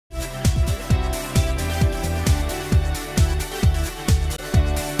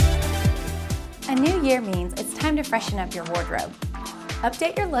year means it's time to freshen up your wardrobe.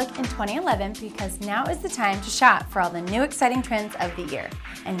 Update your look in 2011 because now is the time to shop for all the new exciting trends of the year.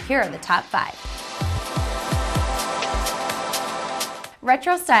 And here are the top 5.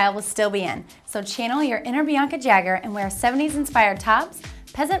 Retro style will still be in, so channel your inner Bianca Jagger and wear 70s inspired tops,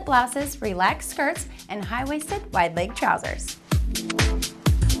 peasant blouses, relaxed skirts, and high-waisted wide-leg trousers.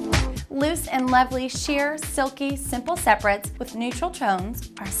 Loose and lovely sheer, silky, simple separates with neutral tones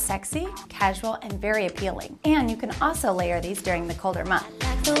are sexy, casual, and very appealing. And you can also layer these during the colder months.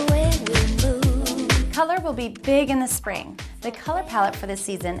 Color will be big in the spring. The color palette for this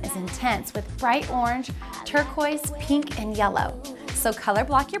season is intense with bright orange, turquoise, pink, and yellow. So color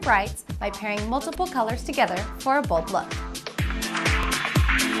block your brights by pairing multiple colors together for a bold look.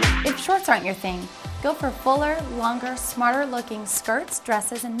 If shorts aren't your thing, go for fuller, longer, smarter looking skirts,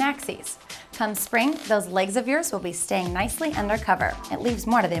 dresses, and maxis. Come spring, those legs of yours will be staying nicely undercover. It leaves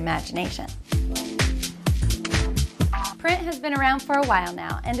more to the imagination. Print has been around for a while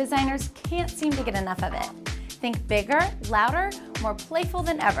now, and designers can't seem to get enough of it. Think bigger, louder, more playful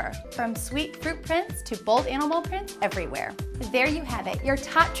than ever. From sweet fruit prints to bold animal prints everywhere. There you have it, your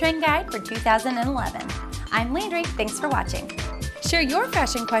top trend guide for 2011. I'm Landree, thanks for watching. Share your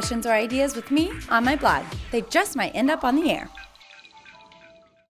fashion questions or ideas with me on my blog. They just might end up on the air.